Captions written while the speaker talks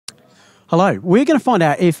Hello. We're going to find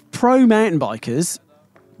out if pro mountain bikers,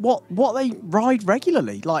 what they ride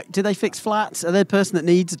regularly. Like, do they fix flats? Are they the person that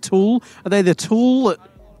needs a tool? Are they the tool that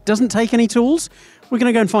doesn't take any tools? We're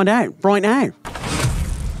going to go and find out right now.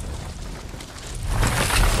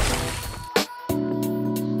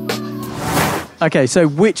 Okay, so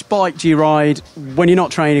which bike do you ride when you're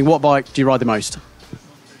not training? What bike do you ride the most?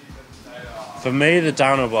 For me, the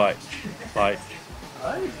downhill bike. Like,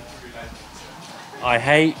 I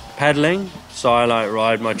hate pedaling, so I like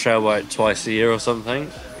ride my trail bike twice a year or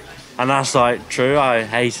something. And that's like true, I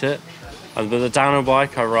hate it. But the downhill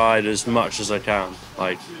bike I ride as much as I can.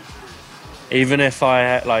 Like, even if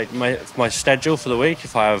I like my schedule for the week,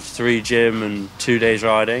 if I have 3 gym and 2 days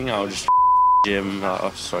riding, I'll just gym.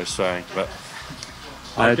 Oh, sorry, swearing, but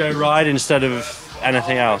I'd go ride instead of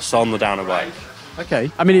anything else on the downhill bike.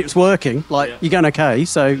 Okay, I mean it's working. Like you're going okay,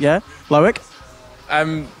 so yeah. Loic?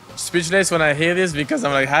 I'm speechless when I hear this because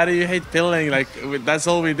I'm like, how do you hate pedaling? Like that's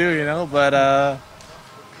all we do, you know. But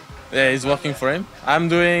yeah, it's working for him.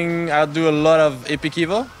 I'll do a lot of Epic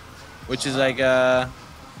Evo, which is like a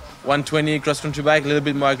 120 cross-country bike, a little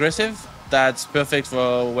bit more aggressive. That's perfect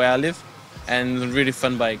for where I live, and really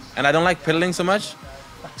fun bike. And I don't like pedaling so much,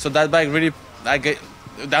 so that bike really, I get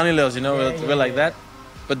downhill hills, you know, we're like that.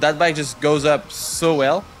 But that bike just goes up so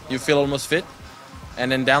well, you feel almost fit,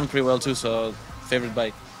 and then down pretty well too. So favorite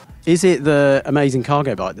bike. Is it the amazing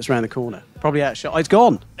cargo bike that's around the corner? Probably outshot. Oh, it's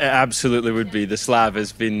gone. It absolutely would be. The Slav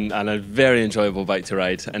has been a very enjoyable bike to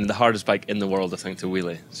ride and the hardest bike in the world, I think, to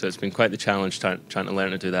wheelie. So it's been quite the challenge trying to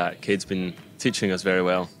learn to do that. Kate's been teaching us very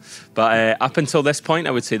well. But up until this point,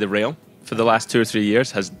 I would say the rail for the last 2 or 3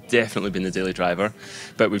 years has definitely been the daily driver.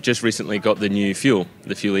 But we've just recently got the new fuel,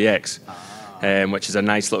 the Fuel EX. Which is a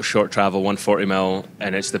nice little short travel, 140mm,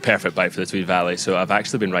 and it's the perfect bike for the Tweed Valley. So I've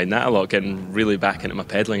actually been riding that a lot, getting really back into my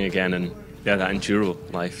pedaling again, and yeah, that enduro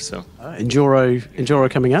life. So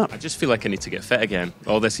enduro coming up. I just feel like I need to get fit again.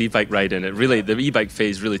 All this e-bike riding, the e-bike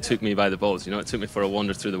phase really took me by the balls. You know, it took me for a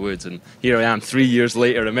wander through the woods, and here I am 3 years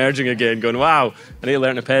later, emerging again, going, wow, I need to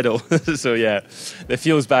learn to pedal. So yeah, the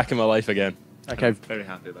fuel's back in my life again. Okay, I'm very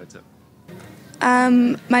happy about it.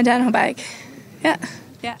 My downhill bike. Yeah.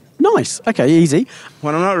 Nice. Okay, easy.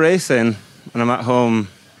 When I'm not racing, when I'm at home,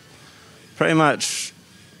 pretty much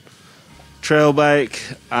trail bike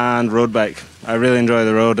and road bike. I really enjoy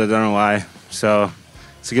the road, I don't know why. So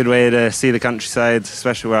it's a good way to see the countryside,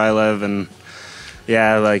 especially where I live. And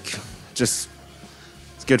yeah, like just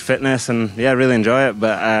it's good fitness and yeah, I really enjoy it.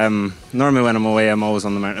 But normally when I'm away, I'm always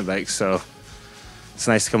on the mountain bike. So it's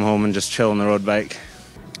nice to come home and just chill on the road bike.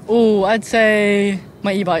 Oh, I'd say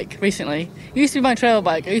my e-bike recently. It used to be my trail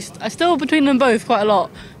bike. I still between them both quite a lot.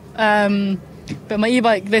 But my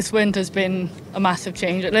e-bike this winter's been a massive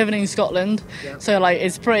change. Like, living in Scotland, so like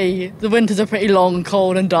the winters are pretty long,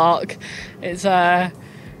 cold and dark. I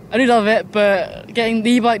do love it, but getting the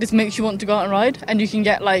e-bike just makes you want to go out and ride, and you can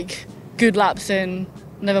get like good laps in,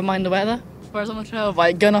 never mind the weather. Whereas on the trail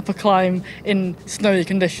bike, going up a climb in snowy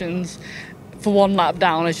conditions for one lap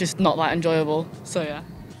down is just not that enjoyable. So yeah.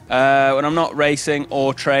 When I'm not racing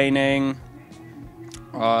or training,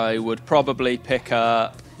 I would probably pick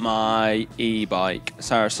up my e-bike,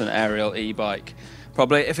 Saracen Aerial e-bike.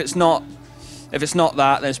 Probably if it's not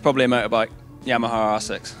that, then it's probably a motorbike, Yamaha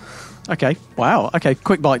R6. Okay. Wow. Okay.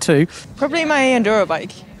 Quick bike too. Probably my enduro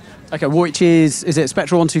bike. Okay. Which is it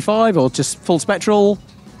Spectral 125 or just full Spectral?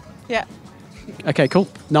 Yeah. Okay. Cool.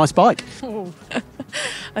 Nice bike.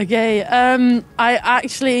 Okay. I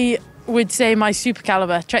actually would say my Super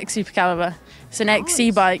Caliber, Trek Super Caliber. It's an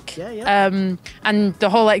XC bike, and the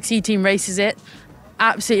whole XC team races it.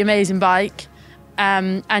 Absolutely amazing bike.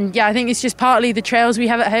 And yeah, I think it's just partly the trails we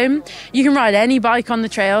have at home. You can ride any bike on the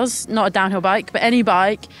trails, not a downhill bike, but any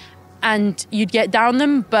bike, and you'd get down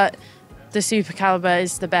them, but the Super Caliber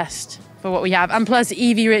is the best for what we have. And plus,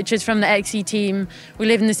 Evie Richards from the XC team, we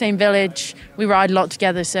live in the same village, we ride a lot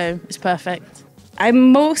together, so it's perfect.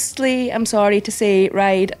 I'm sorry to say,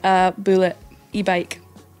 ride a Bullet e-bike.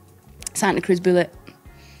 Santa Cruz Bullet.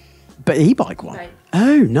 But e-bike one? Right.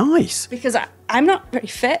 Oh, nice. Because I'm not very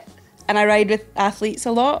fit, and I ride with athletes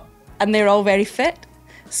a lot, and they're all very fit.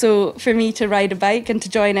 So for me to ride a bike and to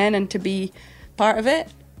join in and to be part of it,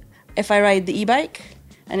 if I ride the e-bike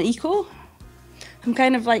and eco, I'm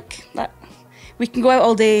kind of like that. We can go out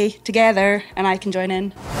all day together and I can join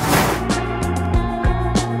in.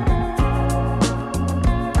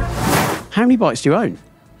 How many bikes do you own?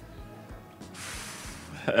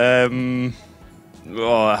 It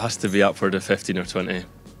has to be upward of 15 or 20.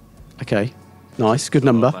 Okay, nice, good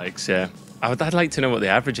number. Bikes, yeah. I'd like to know what the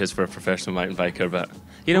average is for a professional mountain biker, but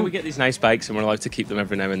You know, we get these nice bikes and we're allowed to keep them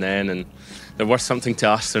every now and then, and they're worth something to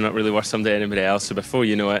us, they're not really worth something to anybody else. So before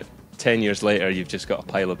you know it, 10 years later, you've just got a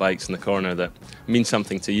pile of bikes in the corner that mean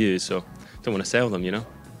something to you, so don't want to sell them, you know?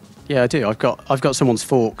 Yeah, I do. I've got someone's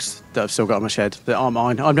forks that I've still got in my shed that aren't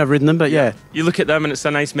mine. I've never ridden them, but yeah. You look at them and it's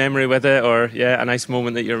a nice memory with it, or a nice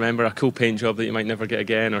moment that you remember, a cool paint job that you might never get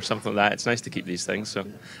again, or something like that. It's nice to keep these things. So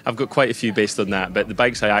I've got quite a few based on that, but the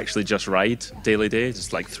bikes I actually just ride daily day,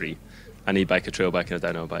 just like 3. An e-bike, a trail bike, and a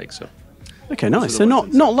downhill bike. So. Okay, nice. So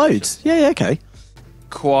not loads. Yeah, okay.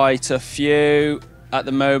 Quite a few at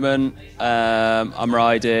the moment. I'm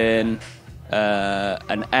riding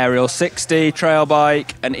an Aerial 60 trail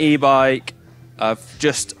bike, an e-bike. I've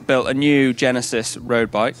just built a new Genesis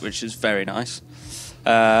road bike, which is very nice.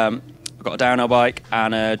 I've got a downhill bike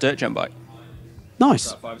and a dirt jump bike.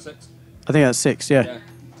 Nice. About 5 or 6. I think that's 6, yeah.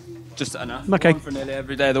 Just enough. Okay. One for nearly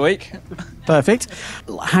every day of the week. Perfect.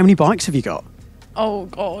 How many bikes have you got? Oh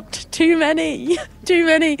God, too many, too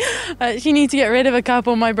many. You need to get rid of a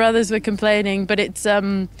couple. My brothers were complaining, but it's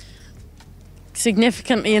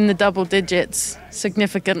significantly in the double digits.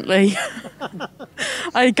 Significantly.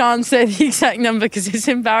 I can't say the exact number because it's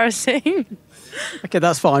embarrassing. Okay,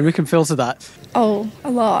 that's fine. We can filter that. Oh, a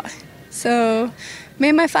lot. So me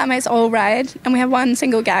and my flatmates all ride, and we have one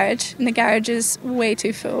single garage, and the garage is way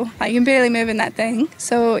too full. Like, you can barely move in that thing.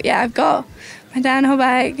 So yeah, I've got my downhill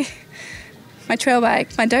bike, my trail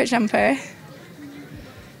bike, my dirt jumper,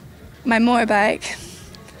 my motorbike.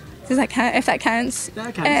 Does that count? If that counts.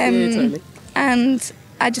 That counts, yeah, totally. And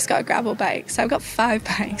I just got a gravel bike, so I've got 5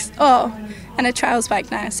 bikes. Oh, and a trials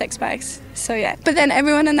bike now, 6 bikes. So yeah. But then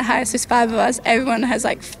everyone in the house, there's 5 of us, everyone has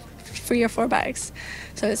like 3 or 4 bikes.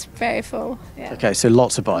 So it's very full. Yeah. Okay, so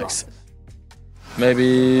lots of bikes.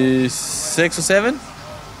 Maybe 6 or 7.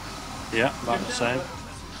 Yeah, about the same.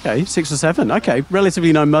 Okay, 6 or 7. Okay,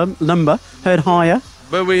 relatively no number. Heard higher.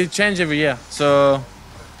 But we change every year. So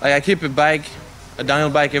like, I keep a downhill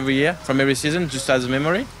bike every year from every season, just as a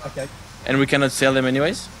memory. Okay. And we cannot sell them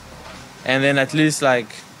anyways. And then at least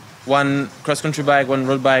like 1 cross-country bike, 1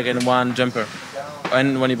 road bike, and 1 jumper,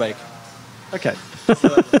 and 1 e-bike. Okay.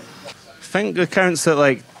 I think it counts at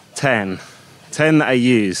like 10 that I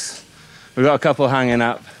use. We've got a couple hanging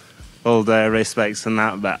up, old race bikes and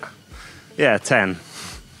that, but yeah, 10.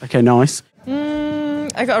 Okay, nice.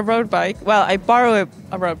 I got a road bike. Well, I borrow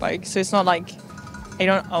a road bike, so it's not like I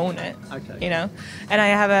don't own it. Okay. You know, and I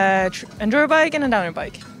have a enduro bike and a downhill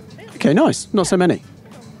bike. Okay, nice. Not so many.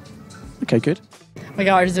 Okay, good. My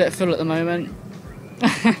garage is a bit full at the moment.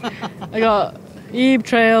 I got Ebe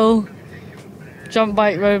trail, jump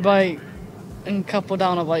bike, road bike, and a couple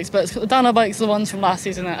downhill bikes. But the downhill bikes are the ones from last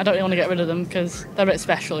season. I don't really want to get rid of them because they're a bit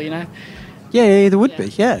special, you know. Yeah, there would be.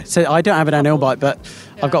 Yeah. So I don't have a downhill bike, but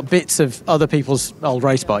I've got bits of other people's old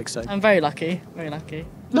race bikes. So I'm very lucky. Very lucky.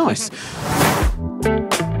 nice.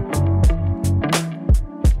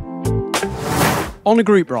 On a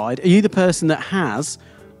group ride, are you the person that has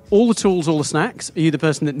all the tools, all the snacks? Are you the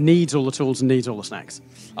person that needs all the tools and needs all the snacks?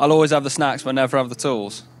 I'll always have the snacks, but never have the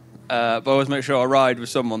tools. But I always make sure I ride with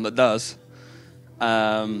someone that does.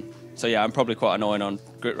 So yeah, I'm probably quite annoying on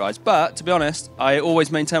group rides. But to be honest, I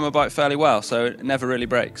always maintain my bike fairly well, so it never really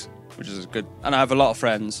breaks, which is good. And I have a lot of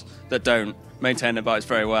friends that don't maintain their bikes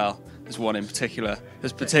very well. There's one in particular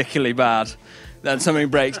that's particularly bad. Then something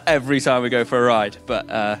breaks every time we go for a ride. But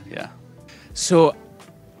yeah. So,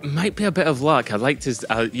 might be a bit of luck. I'd like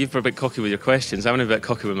to. You've been a bit cocky with your questions. I'm a bit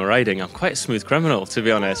cocky with my riding. I'm quite a smooth criminal, to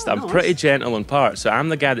be honest. I'm pretty gentle on parts. So I'm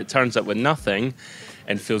the guy that turns up with nothing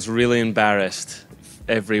and feels really embarrassed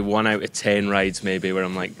every 1 out of 10 rides, maybe, where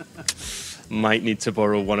I'm like, might need to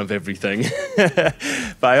borrow one of everything. But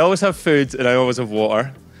I always have food and I always have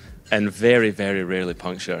water. And very, very rarely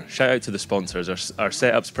puncture. Shout out to the sponsors. Our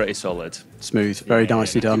setup's pretty solid. Smooth, very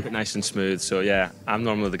nicely done. Keep it nice and smooth. So yeah, I'm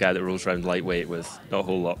normally the guy that rolls around lightweight with not a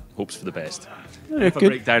whole lot. Hopes for the best. If I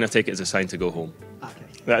break down, I take it as a sign to go home.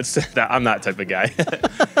 Okay. I'm that type of guy.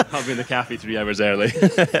 I'll be in the cafe 3 hours early.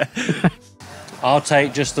 I'll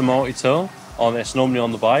take just the multi-tool. It's normally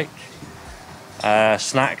on the bike.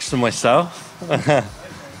 Snacks for myself.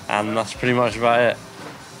 And that's pretty much about it.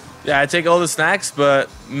 Yeah, I take all the snacks, but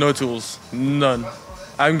no tools, none.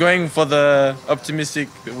 I'm going for the optimistic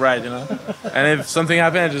ride, you know? And if something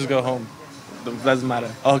happens, I just go home. It doesn't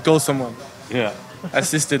matter. I'll call someone. Yeah.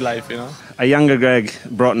 Assisted life, you know? A younger Greg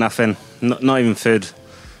brought nothing, not even food.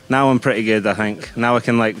 Now I'm pretty good, I think. Now I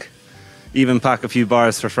can like even pack a few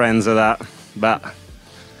bars for friends or that. But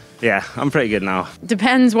yeah, I'm pretty good now.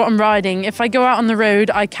 Depends what I'm riding. If I go out on the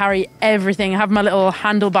road, I carry everything. I have my little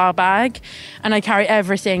handlebar bag and I carry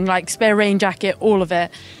everything, like spare rain jacket, all of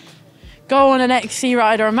it. Go on an XC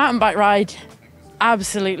ride or a mountain bike ride,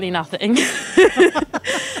 Absolutely nothing.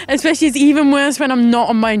 Especially it's even worse when I'm not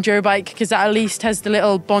on my enduro bike, because that at least has the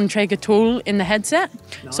little Bontrager tool in the headset.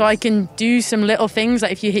 Nice. So I can do some little things,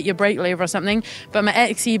 like if you hit your brake lever or something. But my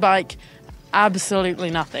XC bike,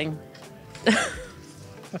 absolutely nothing.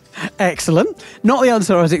 Excellent. Not the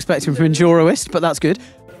answer I was expecting from Enduroist, but that's good.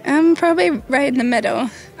 I'm probably right in the middle.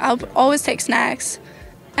 I'll always take snacks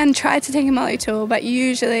and try to take a multi-tool, but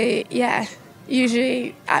usually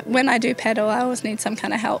when I do pedal, I always need some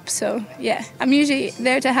kind of help. So yeah, I'm usually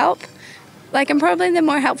there to help. Like, I'm probably the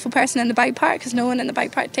more helpful person in the bike park, because no one in the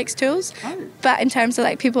bike park takes tools. Oh. But in terms of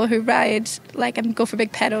like people who ride like and go for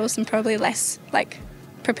big pedals, I'm probably less like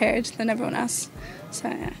prepared than everyone else. So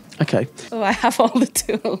yeah. Okay. Oh, I have all the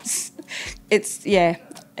tools. It's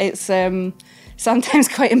sometimes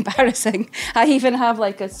quite embarrassing. I even have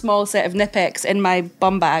like a small set of Nipex in my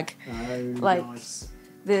bum bag. Oh, like nice.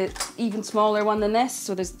 The even smaller one than this.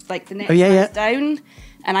 So there's like the next one down,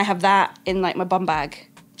 and I have that in like my bum bag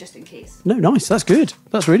just in case. No, nice. That's good.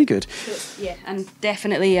 That's really good. So, yeah, and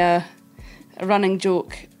definitely a running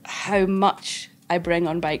joke how much I bring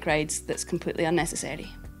on bike rides that's completely unnecessary.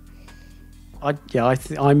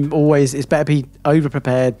 I'm always, it's better be over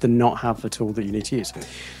prepared than not have the tool that you need to use.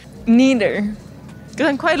 Neither, because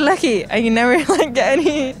I'm quite lucky. I never like get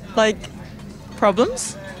any like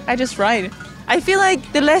problems. I just ride. I feel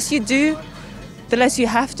like the less you do, the less you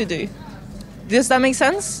have to do. Does that make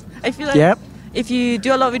sense? I feel like if you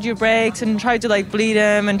do a lot with your brakes and try to like bleed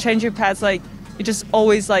them and change your pads, like it just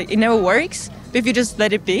always like it never works. But if you just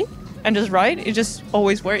let it be and just ride, it just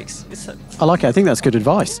always works. I like it. I think that's good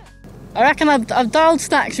advice. I reckon I've dialed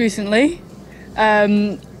snacks recently. At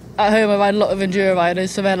home I've had a lot of enduro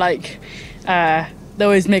riders, so they're like, they're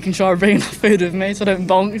always making sure I bring enough food with me so I don't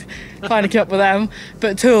bonk, trying to keep up with them.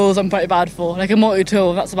 But tools I'm pretty bad for. Like a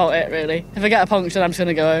multi-tool, that's about it really. If I get a puncture, I'm just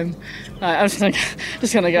gonna go home. Like, I'm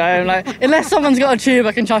just gonna go home. Like, unless someone's got a tube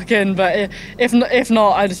I can chuck in, but if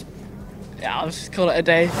not, I'll just call it a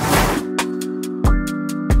day.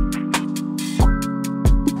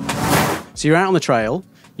 So you're out on the trail.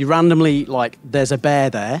 You randomly, like, there's a bear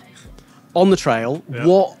there on the trail. Yep.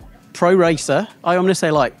 What pro racer, I'm going to say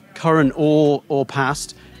like current or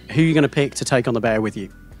past, who are you going to pick to take on the bear with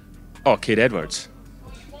you? Oh, Cade Edwards.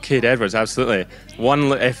 Cade Edwards, absolutely.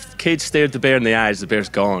 If Cade stared the bear in the eyes, the bear's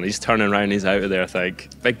gone. He's turning around, he's out of there, I think.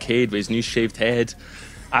 Big Cade with his new shaved head.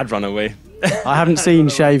 I'd run away. I haven't seen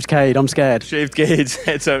shaved Cade, I'm scared. Shaved Cade,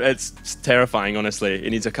 it's terrifying, honestly. He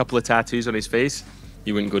needs a couple of tattoos on his face.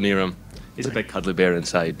 You wouldn't go near him. He's a big cuddly bear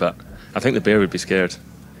inside, but I think the bear would be scared.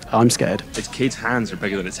 I'm scared. Its Cade's hands are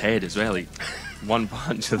bigger than its head as well. One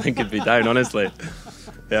punch, I think it'd be down, honestly.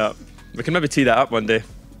 Yeah. We can maybe tee that up one day.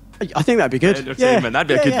 I think that'd be good. Entertainment. That'd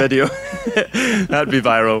be a good video. That'd be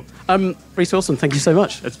viral. Reece Wilson, thank you so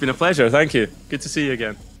much. It's been a pleasure, thank you. Good to see you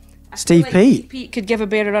again. Steve Pete. Pete could give a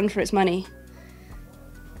bear a run for its money.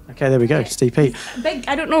 Okay, there we go. Steve Pete. Big,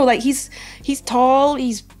 I don't know, like he's tall,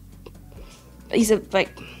 he's a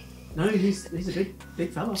like... No, he's a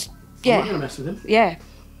big fella. Yeah. I'm not going to mess with him. Yeah.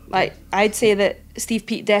 Like, I'd say that Steve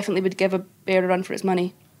Pete definitely would give a bear a run for its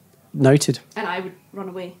money. Noted. And I would run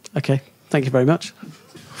away. Okay, thank you very much.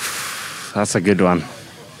 That's a good one.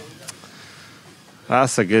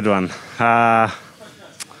 That's a good one.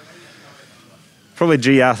 Probably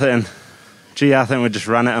G Atherton. G Atherton would just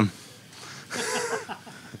run at him.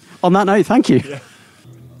 On that note, thank you. Yeah.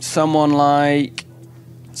 Someone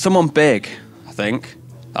big, I think.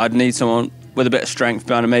 I'd need someone with a bit of strength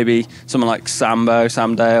behind him, maybe someone like Sam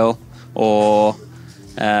Dale, or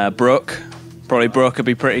Brooke. Probably Brooke would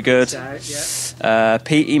be pretty good.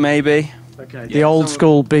 Petey, maybe. Okay. The old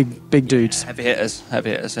school big dudes. Heavy hitters,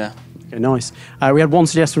 yeah. Okay, nice. We had one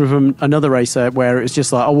suggestion from another racer where it was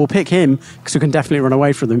just like, oh, we'll pick him because we can definitely run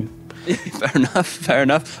away from them. Fair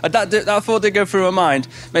enough. That thought did go through my mind.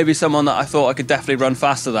 Maybe someone that I thought I could definitely run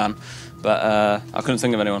faster than. But I couldn't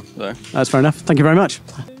think of anyone. So. That's fair enough. Thank you very much.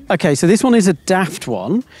 Okay, so this one is a daft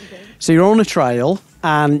one. Okay. So you're on a trail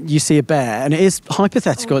and you see a bear, and it is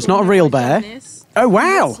hypothetical. It's not a real bear. Oh,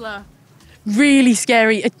 wow. Whistler. Really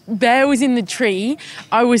scary. A bear was in the tree.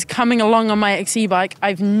 I was coming along on my XC bike.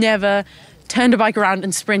 I've never turned a bike around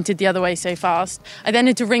and sprinted the other way so fast. I then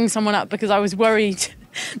had to ring someone up because I was worried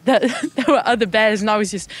that there were other bears, and I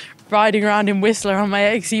was just riding around in Whistler on my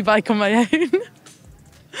XC bike on my own.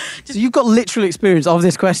 So you've got literal experience of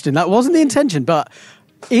this question. That wasn't the intention, but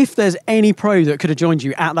if there's any pro that could have joined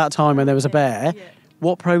you at that time when there was a bear,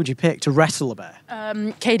 what pro would you pick to wrestle a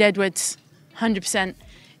bear? Cade Edwards, 100%.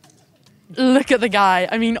 Look at the guy.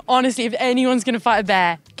 I mean, honestly, if anyone's going to fight a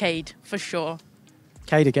bear, Cade, for sure.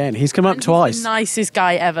 Cade again. He's come up twice. He's the nicest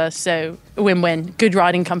guy ever, so a win-win. Good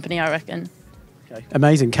riding company, I reckon. Okay.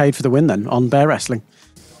 Amazing. Cade for the win then on bear wrestling.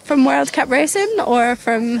 From World Cup racing or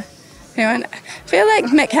from, I feel like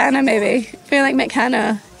Mick Hanna maybe. I feel like Mick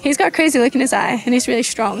Hanna, he's got a crazy look in his eye and he's really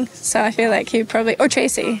strong. So I feel like he probably, or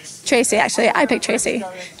Tracy. Tracy, actually, I picked Tracy.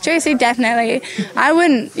 Tracy, definitely. I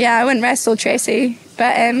wouldn't wrestle Tracy,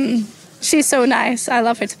 but she's so nice. I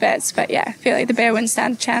love her to bits. But yeah, I feel like the bear wouldn't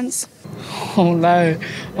stand a chance. Oh no.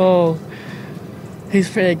 Oh, he's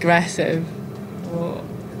pretty aggressive. Oh.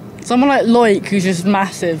 Someone like Loic, who's just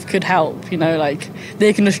massive, could help, like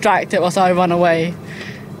they can distract it whilst I run away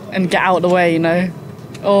and get out of the way,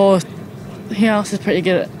 Or who else is pretty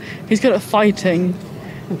good he's good at fighting.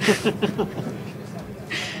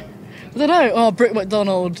 I don't know. Oh, Brooke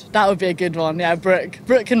McDonald, that would be a good one. Yeah, Brooke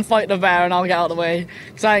can fight the bear and I'll get out of the way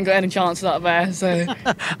because I ain't got any chance of that bear. So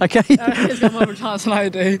okay, he's got more of a chance than I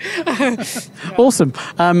do. Awesome.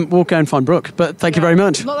 We'll go and find Brooke. But thank you very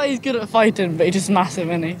much. Not that he's good at fighting, but he's just massive,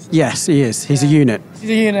 isn't he? Yes, he is. He's a unit. He's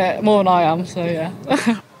a unit more than I am. So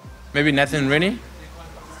yeah. Maybe Nathan Rennie.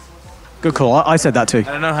 Good call. I said that too.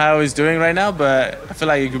 I don't know how he's doing right now, but I feel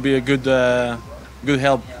like it could be a good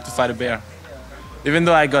help to fight a bear. Even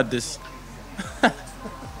though I got this.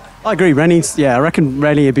 I agree. I reckon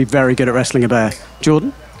Rennie would be very good at wrestling a bear.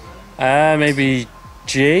 Jordan? Maybe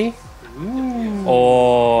G.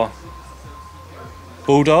 Or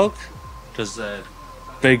Bulldog, because they're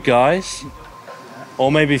big guys.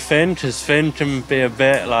 Or maybe Finn, because Finn can be a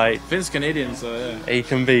bit like... Finn's Canadian, so yeah. He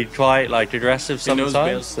can be quite aggressive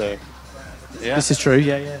sometimes. So. Yeah. This is true,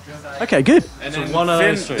 yeah. Okay, good. And then one of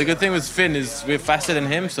Finn, those three. the good thing with Finn is we're faster than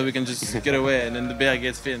him, so we can just get away, and then the bear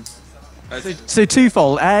gets Finn. So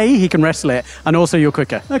twofold. A, he can wrestle it, and also you're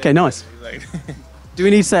quicker. Okay, nice. Exactly. Do we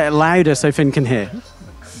need to say it louder so Finn can hear?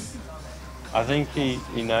 I think he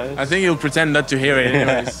knows. I think he'll pretend not to hear it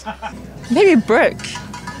anyways. Maybe Brooke.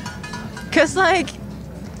 Because,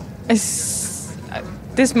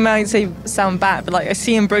 this might sound bad, but, I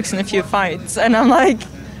see Brooks in a few fights, and I'm like,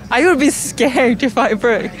 I would be scared to fight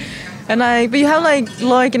Brooke. And, but you have,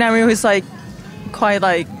 Loic and Ariel who's,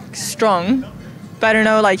 quite, strong. But I don't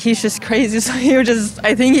know, he's just crazy, so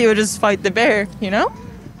I think he would just fight the bear, You're not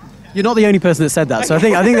the only person that said that, so I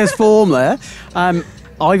think there's form there.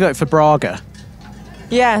 I vote for Braga.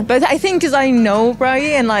 Yeah, but I think because I know Braga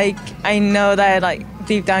and I know that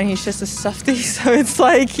deep down he's just a softie, so it's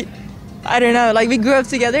I don't know, we grew up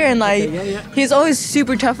together and he's always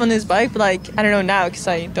super tough on his bike, but I don't know now because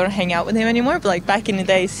I don't hang out with him anymore, but back in the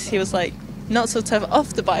days he was not so tough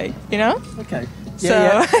off the bike, Okay.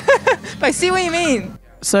 So but I see what you mean.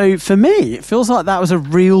 So for me, it feels like that was a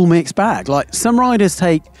real mixed bag. Some riders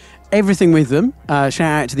take everything with them, shout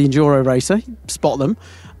out to the enduro racer, spot them,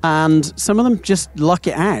 and some of them just luck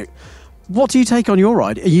it out. What do you take on your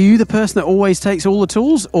ride? Are you the person that always takes all the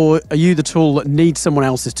tools, or are you the tool that needs someone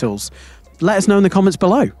else's tools? Let us know in the comments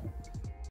below.